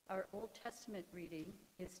Old Testament reading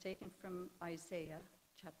is taken from Isaiah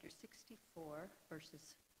chapter 64,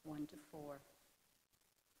 verses 1 to 4.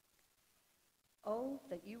 Oh,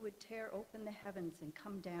 that you would tear open the heavens and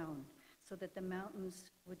come down, so that the mountains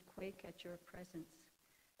would quake at your presence,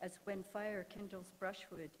 as when fire kindles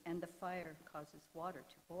brushwood and the fire causes water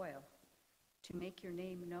to boil, to make your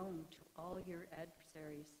name known to all your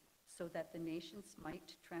adversaries, so that the nations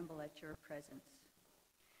might tremble at your presence.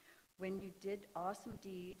 When you did awesome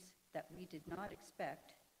deeds that we did not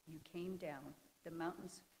expect, you came down. The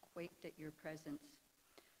mountains quaked at your presence.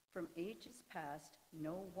 From ages past,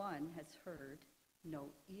 no one has heard, no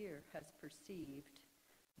ear has perceived,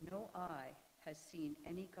 no eye has seen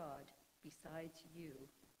any God besides you,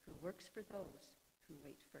 who works for those who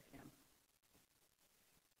wait for him.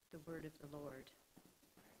 The word of the Lord.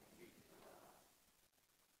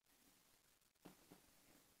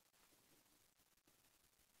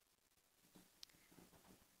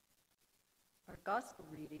 Our gospel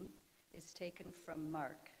reading is taken from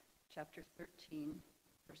Mark chapter 13,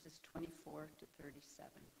 verses 24 to 37.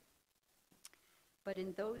 But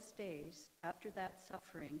in those days, after that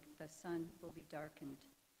suffering, the sun will be darkened,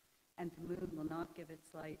 and the moon will not give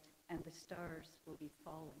its light, and the stars will be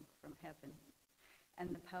falling from heaven,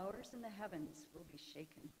 and the powers in the heavens will be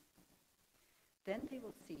shaken. Then they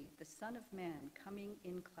will see the Son of Man coming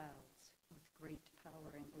in clouds with great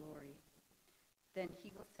power and glory. Then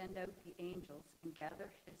he will send out the angels and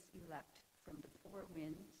gather his elect from the four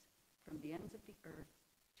winds, from the ends of the earth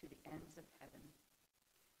to the ends of heaven.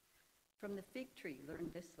 From the fig tree,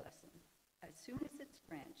 learn this lesson. As soon as its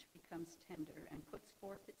branch becomes tender and puts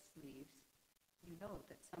forth its leaves, you know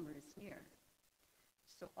that summer is near.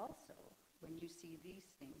 So also, when you see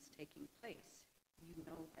these things taking place, you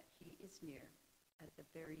know that he is near, at the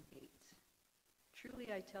very gates.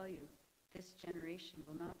 Truly I tell you, this generation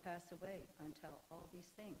will not pass away until all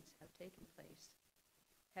these things have taken place.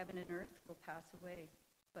 Heaven and earth will pass away,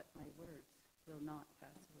 but my words will not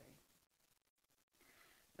pass away.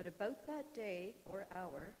 But about that day or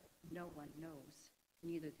hour, no one knows,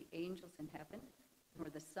 neither the angels in heaven, nor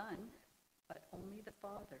the Son, but only the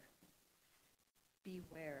Father.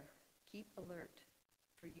 Beware, keep alert,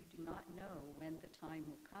 for you do not know when the time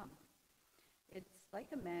will come. It's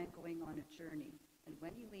like a man going on a journey, and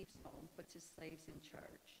when he leaves home, puts his slaves in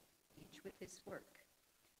charge, each with his work,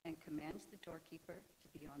 and commands the doorkeeper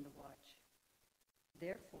to be on the watch.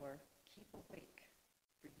 Therefore, keep awake,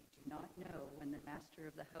 for you do not know when the master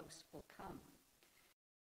of the house will come,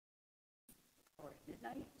 or at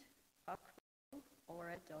midnight, cockcrow, or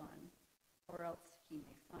at dawn, or else he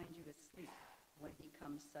may find you asleep when he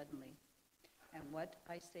comes suddenly. And what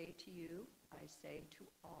I say to you, I say to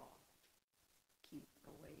all, keep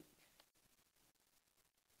awake.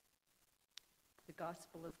 The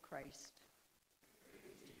Gospel of Christ.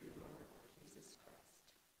 Praise to you, Lord Jesus Christ.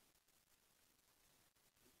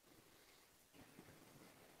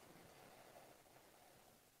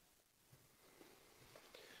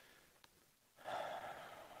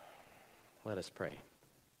 Let us pray.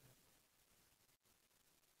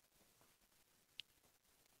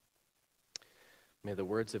 May the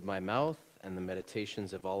words of my mouth and the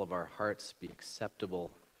meditations of all of our hearts be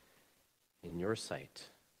acceptable in your sight,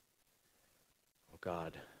 O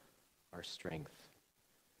God, our strength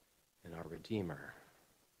and our Redeemer.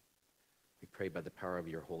 We pray by the power of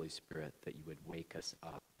your Holy Spirit that you would wake us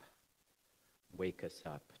up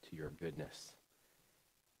to your goodness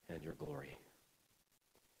and your glory.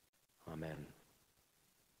 Amen.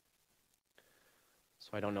 So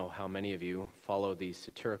I don't know how many of you follow the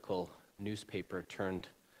satirical newspaper turned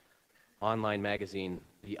online magazine,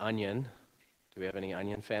 The Onion. Do we have any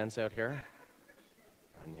Onion fans out here?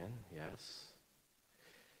 Onion, yes.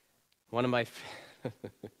 One of my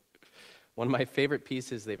favorite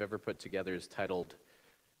pieces they've ever put together is titled,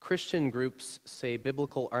 "Christian Groups Say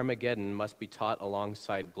Biblical Armageddon Must Be Taught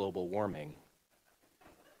Alongside Global Warming."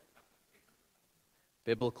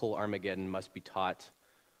 Biblical Armageddon must be taught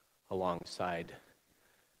alongside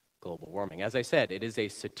global warming. As I said, it is a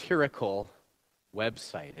satirical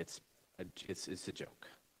website. It's a joke.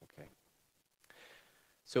 Okay.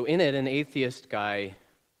 So in it, an atheist guy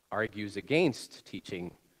argues against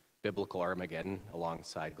teaching biblical Armageddon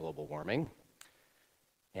alongside global warming,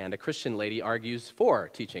 and a Christian lady argues for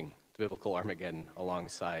teaching biblical Armageddon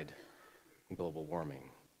alongside global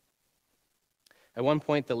warming. At one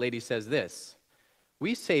point, the lady says this: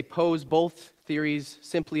 "We say pose both theories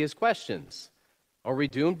simply as questions. Are we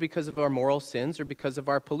doomed because of our moral sins or because of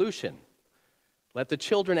our pollution? Let the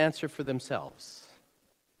children answer for themselves."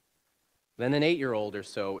 Then an 8-year-old or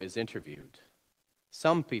so is interviewed.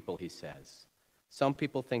 "Some people," he says, "some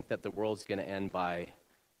people think that the world's going to end by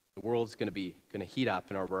The world's going to heat up,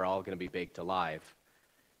 and we're all going to be baked alive.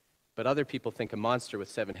 But other people think a monster with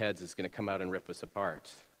 7 heads is going to come out and rip us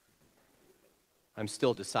apart. I'm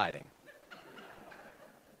still deciding.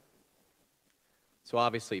 So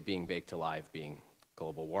obviously being baked alive being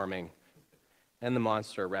global warming, and the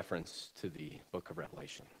monster a reference to the book of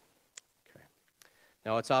Revelation. Okay.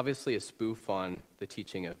 Now it's obviously a spoof on the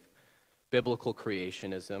teaching of biblical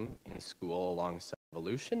creationism in school alongside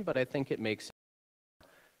evolution, but I think it makes a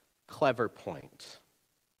clever point.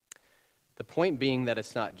 The point being that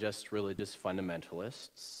it's not just religious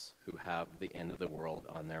fundamentalists who have the end of the world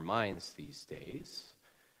on their minds these days.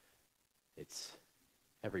 It's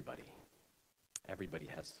everybody. Everybody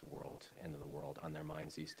has the end of the world on their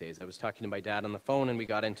minds these days. I was talking to my dad on the phone, and we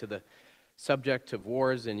got into the subject of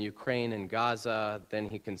wars in Ukraine and Gaza. Then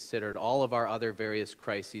he considered all of our other various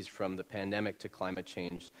crises, from the pandemic to climate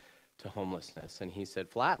change to homelessness. And he said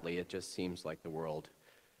flatly, it just seems like the world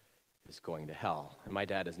is going to hell. And my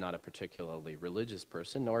dad is not a particularly religious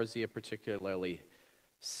person, nor is he a particularly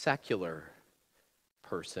secular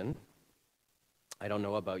person. I don't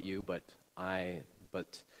know about you, but I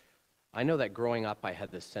know that growing up I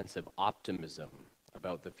had this sense of optimism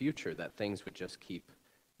about the future, that things would just keep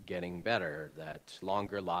getting better, that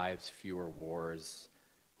longer lives, fewer wars,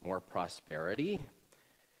 more prosperity.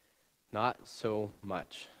 Not so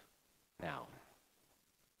much now.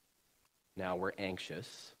 Now we're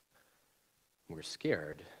anxious, we're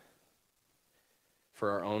scared for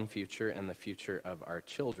our own future and the future of our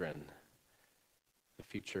children, the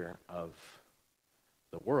future of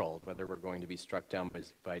the world, whether we're going to be struck down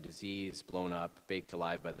by disease, blown up, baked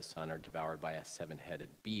alive by the sun, or devoured by a 7-headed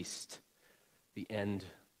beast. The end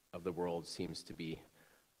of the world seems to be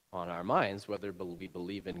on our minds, whether we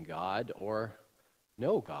believe in God or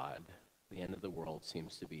no God. The end of the world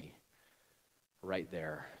seems to be right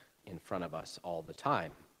there in front of us all the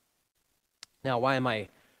time. Now, why am I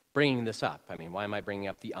bringing this up? Why am I bringing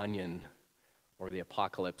up the onion or the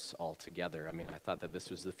apocalypse altogether? I thought that this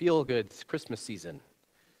was the feel-good Christmas season.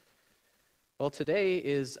 Well, today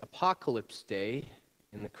is Apocalypse Day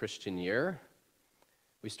in the Christian year.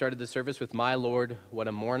 We started the service with "My Lord, what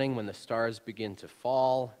a morning when the stars begin to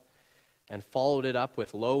fall," and followed it up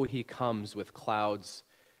with "Lo, he comes with clouds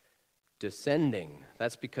descending."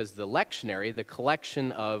 That's because the lectionary, the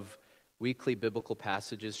collection of weekly biblical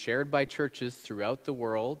passages shared by churches throughout the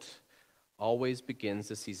world, always begins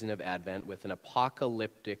the season of Advent with an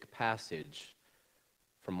apocalyptic passage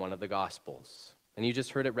from one of the Gospels. And you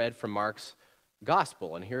just heard it read from Mark's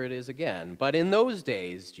Gospel, and here it is again. "But in those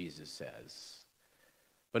days," Jesus says,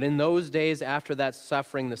 "but in those days after that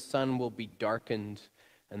suffering, the sun will be darkened,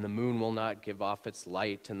 and the moon will not give off its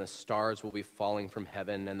light, and the stars will be falling from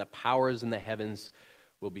heaven, and the powers in the heavens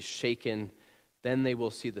will be shaken. Then they will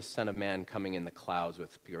see the Son of Man coming in the clouds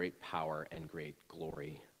with great power and great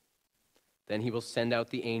glory. Then he will send out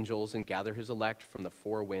the angels and gather his elect from the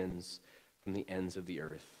 4 winds, from the ends of the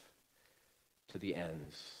earth to the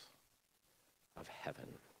ends of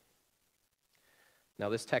heaven." Now,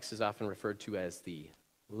 this text is often referred to as the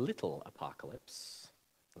little apocalypse,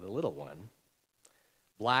 the little one.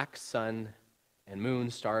 Black sun and moon,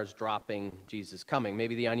 stars dropping, Jesus coming.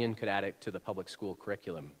 Maybe the Onion could add it to the public school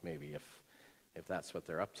curriculum, maybe, if that's what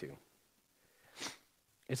they're up to.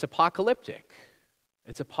 It's apocalyptic.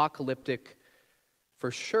 It's apocalyptic for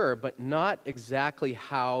sure, but not exactly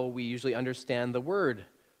how we usually understand the word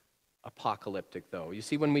apocalyptic, though. You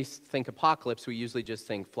see, when we think apocalypse, we usually just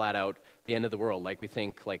think flat out the end of the world. Like we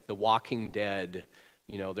think like The Walking Dead,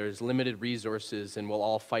 there's limited resources and we'll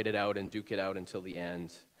all fight it out and duke it out until the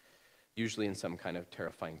end, usually in some kind of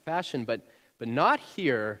terrifying fashion, but not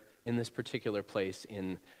here in this particular place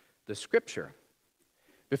in the scripture.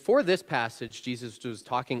 Before this passage, Jesus was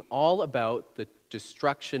talking all about the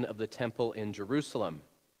destruction of the temple in Jerusalem.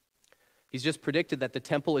 He's just predicted that the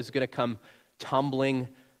temple is going to come tumbling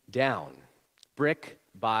down, brick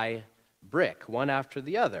by brick, one after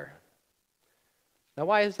the other. Now,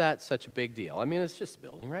 why is that such a big deal? It's just a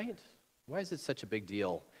building, right? Why is it such a big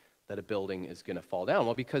deal that a building is going to fall down?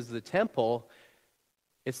 Well, because the temple,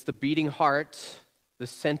 it's the beating heart, the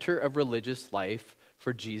center of religious life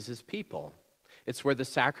for Jesus' people. It's where the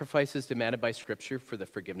sacrifices demanded by Scripture for the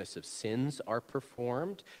forgiveness of sins are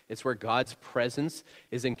performed. It's where God's presence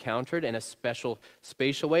is encountered in a special,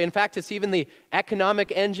 spatial way. In fact, it's even the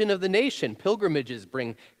economic engine of the nation. Pilgrimages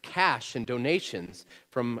bring cash and donations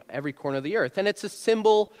from every corner of the earth. And it's a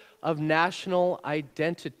symbol of national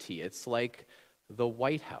identity. It's like the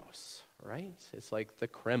White House, right? It's like the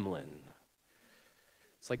Kremlin.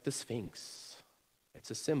 It's like the Sphinx. It's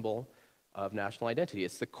a symbol of national identity.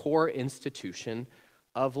 It's the core institution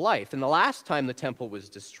of life. And the last time the temple was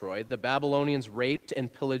destroyed, the Babylonians raped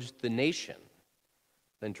and pillaged the nation,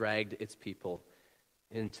 then dragged its people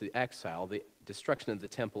into exile. The destruction of the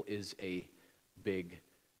temple is a big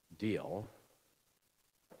deal.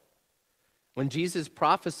 When Jesus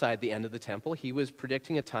prophesied the end of the temple, he was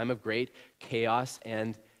predicting a time of great chaos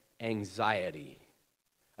and anxiety,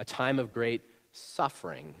 a time of great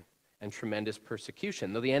suffering and tremendous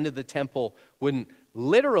persecution. Though the end of the temple wouldn't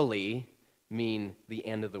literally mean the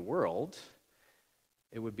end of the world,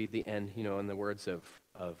 it would be the end, in the words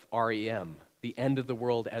of REM, the end of the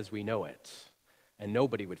world as we know it. And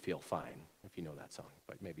nobody would feel fine, if you know that song,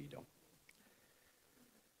 but maybe you don't.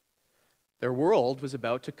 Their world was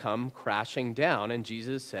about to come crashing down, and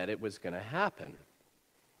Jesus said it was going to happen.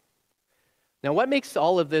 Now, what makes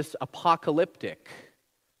all of this apocalyptic,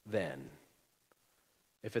 then?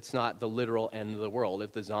 If it's not the literal end of the world,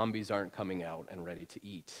 if the zombies aren't coming out and ready to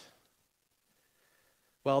eat?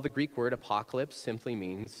 Well, the Greek word apocalypse simply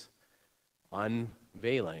means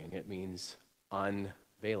unveiling. It means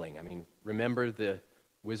unveiling. Remember the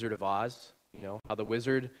Wizard of Oz? How the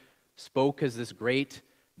wizard spoke as this great,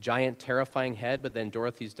 giant, terrifying head, but then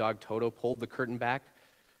Dorothy's dog Toto pulled the curtain back,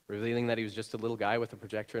 revealing that he was just a little guy with a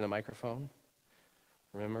projector and a microphone.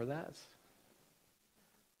 Remember that?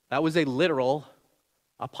 That was a literal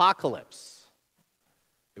apocalypse.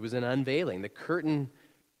 It was an unveiling, the curtain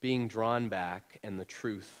being drawn back and the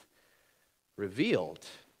truth revealed.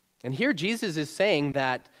 And here Jesus is saying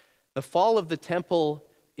that the fall of the temple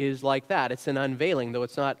is like that. It's an unveiling, though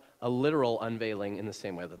it's not a literal unveiling in the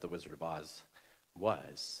same way that the Wizard of Oz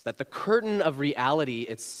was. That the curtain of reality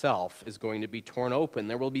itself is going to be torn open.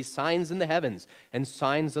 There will be signs in the heavens and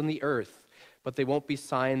signs on the earth, but they won't be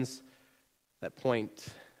signs that point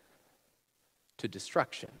to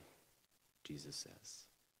destruction, Jesus says.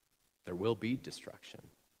 There will be destruction.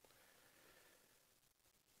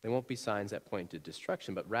 They won't be signs that point to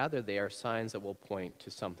destruction, but rather they are signs that will point to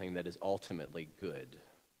something that is ultimately good.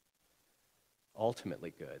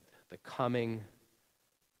 Ultimately good. The coming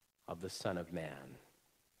of the Son of Man.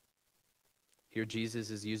 Here Jesus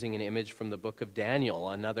is using an image from the book of Daniel,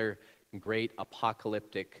 another great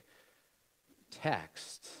apocalyptic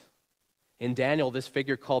text. In Daniel, this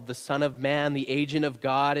figure called the Son of Man, the agent of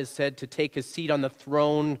God, is said to take his seat on the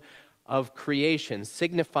throne of creation,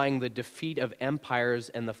 signifying the defeat of empires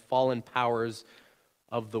and the fallen powers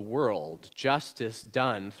of the world. Justice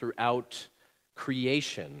done throughout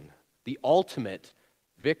creation, the ultimate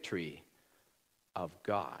victory of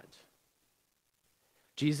God.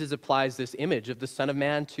 Jesus applies this image of the Son of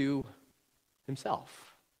Man to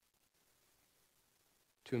himself.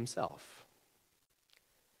 To himself.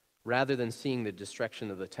 Rather than seeing the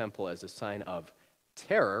destruction of the temple as a sign of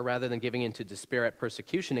terror, rather than giving into despair at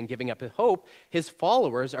persecution and giving up hope, his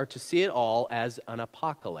followers are to see it all as an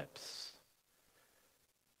apocalypse.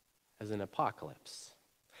 As an apocalypse.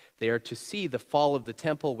 They are to see the fall of the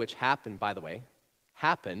temple, which happened, by the way,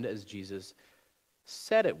 happened as Jesus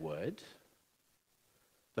said it would.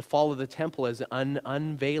 The fall of the temple as an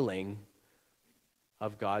unveiling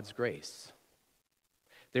of God's grace.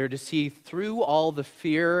 They're to see through all the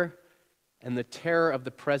fear and the terror of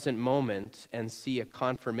the present moment and see a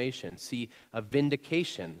confirmation, see a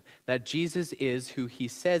vindication that Jesus is who he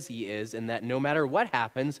says he is, and that no matter what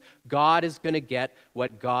happens, God is going to get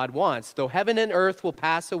what God wants. Though heaven and earth will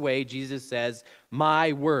pass away, Jesus says,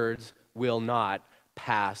 my words will not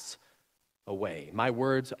pass away. My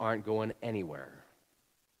words aren't going anywhere.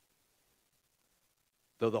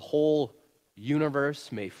 Though the whole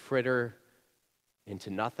universe may fritter into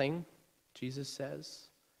nothing, Jesus says,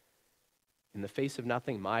 in the face of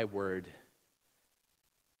nothing, my word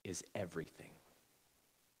is everything.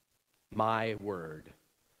 My word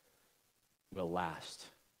will last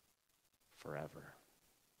forever.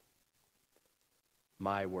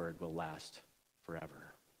 My word will last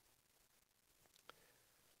forever.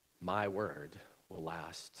 My word will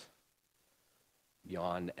last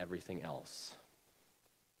beyond everything else.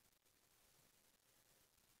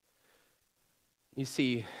 You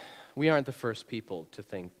see, we aren't the first people to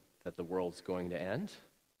think that the world's going to end.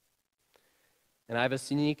 And I have a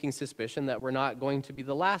sneaking suspicion that we're not going to be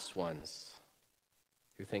the last ones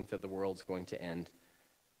who think that the world's going to end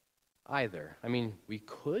either. We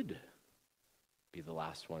could be the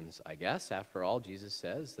last ones, I guess. After all, Jesus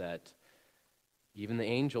says that even the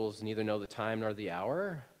angels neither know the time nor the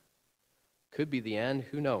hour. Could be the end,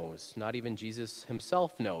 who knows? Not even Jesus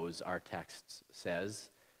himself knows, our text says,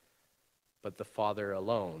 but the Father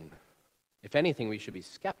alone. If anything, we should be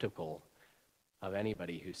skeptical of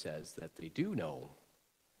anybody who says that they do know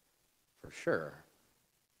for sure.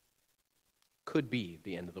 Could be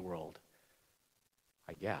the end of the world,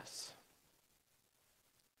 I guess.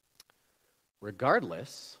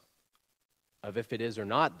 Regardless of if it is or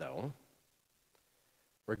not, though,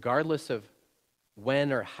 regardless of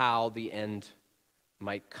when or how the end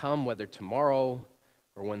might come, whether tomorrow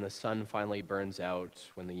or when the sun finally burns out,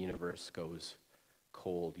 when the universe goes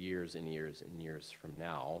cold years and years and years from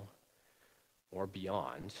now, or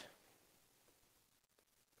beyond,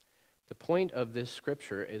 the point of this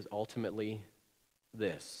scripture is ultimately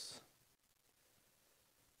this.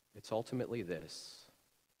 It's ultimately this,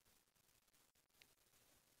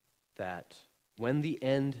 that when the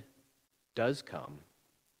end does come,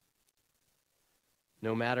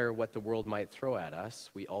 no matter what the world might throw at us,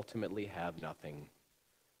 we ultimately have nothing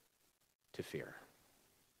to fear.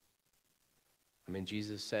 I mean,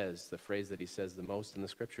 Jesus says, the phrase that he says the most in the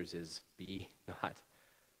scriptures is, be not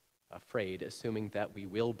afraid, assuming that we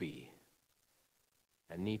will be,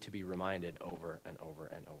 and need to be reminded over and over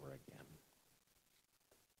and over again.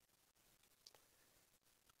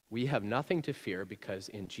 We have nothing to fear because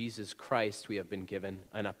in Jesus Christ we have been given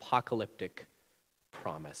an apocalyptic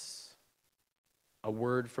promise, a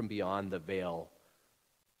word from beyond the veil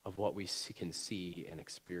of what we can see and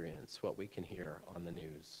experience, what we can hear on the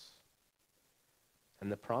news.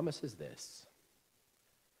 And the promise is this.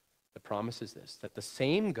 The promise is this, that the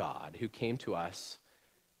same God who came to us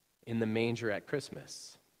in the manger at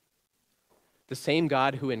Christmas, the same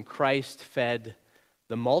God who in Christ fed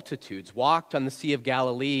the multitudes, walked on the Sea of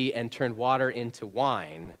Galilee and turned water into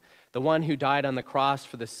wine, the one who died on the cross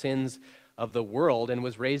for the sins of the world and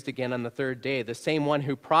was raised again on the third day, the same one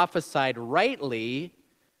who prophesied rightly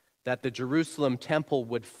that the Jerusalem temple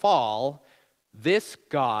would fall, this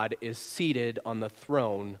God is seated on the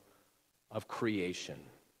throne of creation.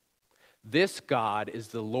 This God is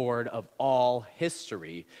the Lord of all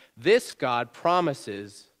history. This God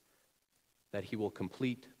promises that he will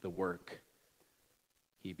complete the work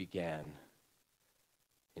he began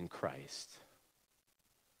in Christ.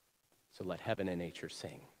 So let heaven and nature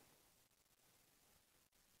sing.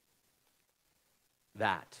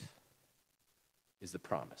 That is the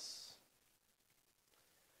promise.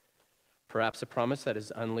 Perhaps a promise that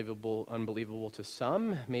is unbelievable to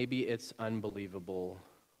some. Maybe it's unbelievable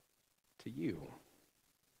to you.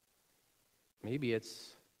 Maybe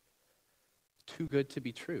it's too good to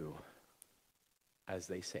be true, as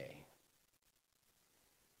they say.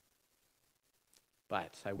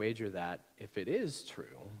 But I wager that if it is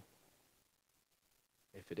true,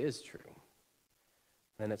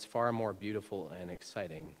 then it's far more beautiful and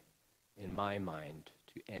exciting in my mind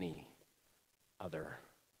to any other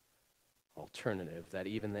alternative, that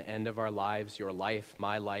even the end of our lives, your life,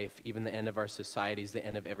 my life, even the end of our societies, the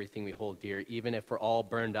end of everything we hold dear, even if we're all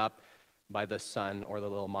burned up by the sun or the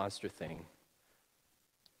little monster thing,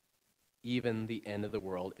 even the end of the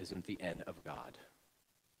world isn't the end of God,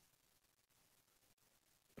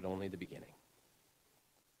 but only the beginning.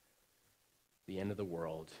 The end of the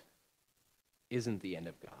world isn't the end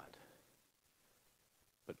of God,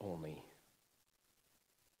 but only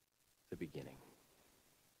the beginning.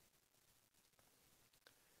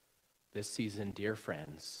 This season, dear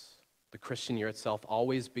friends, the Christian year itself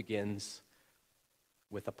always begins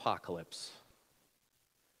with apocalypse.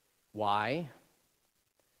 Why?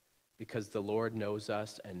 Because the Lord knows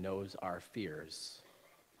us and knows our fears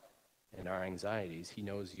and our anxieties. He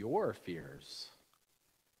knows your fears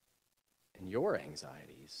and your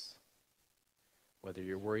anxieties. Whether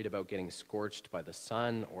you're worried about getting scorched by the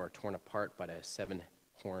sun or torn apart by a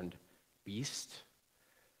seven-horned beast,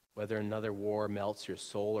 whether another war melts your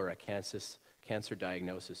soul or a cancer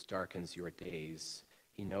diagnosis darkens your days,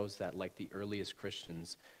 he knows that, like the earliest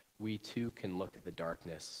Christians, we too can look at the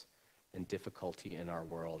darkness and difficulty in our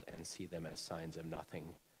world and see them as signs of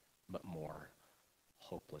nothing but more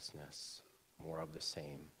hopelessness, more of the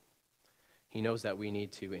same. He knows that we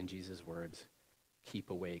need to, in Jesus' words, keep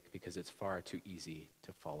awake because it's far too easy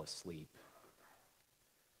to fall asleep,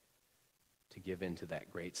 to give in to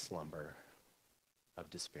that great slumber of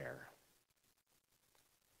despair.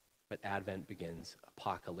 But Advent begins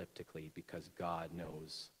apocalyptically because God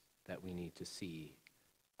knows that we need to see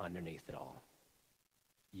underneath it all.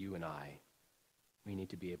 You and I, we need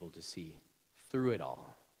to be able to see through it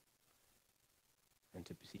all and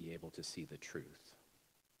to be able to see the truth.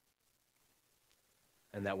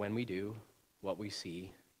 And that when we do, what we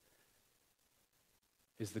see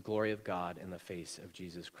is the glory of God in the face of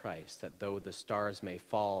Jesus Christ, that though the stars may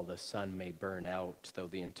fall, the sun may burn out, though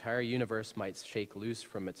the entire universe might shake loose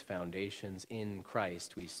from its foundations, in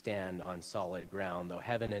Christ we stand on solid ground. Though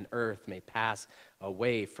heaven and earth may pass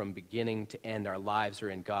away from beginning to end, our lives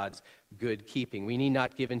are in God's good keeping. We need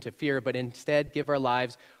not give in to fear, but instead give our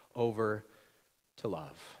lives over to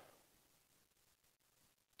love,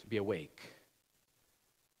 to be awake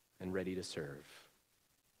and ready to serve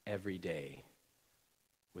every day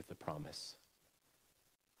with the promise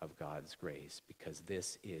of God's grace, because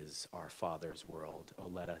this is our Father's world. Oh,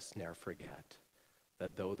 let us ne'er forget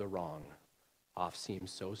that though the wrong oft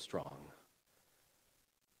seems so strong,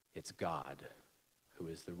 it's God who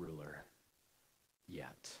is the ruler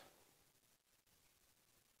yet.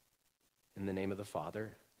 In the name of the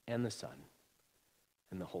Father, and the Son,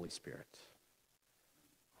 and the Holy Spirit.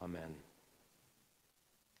 Amen.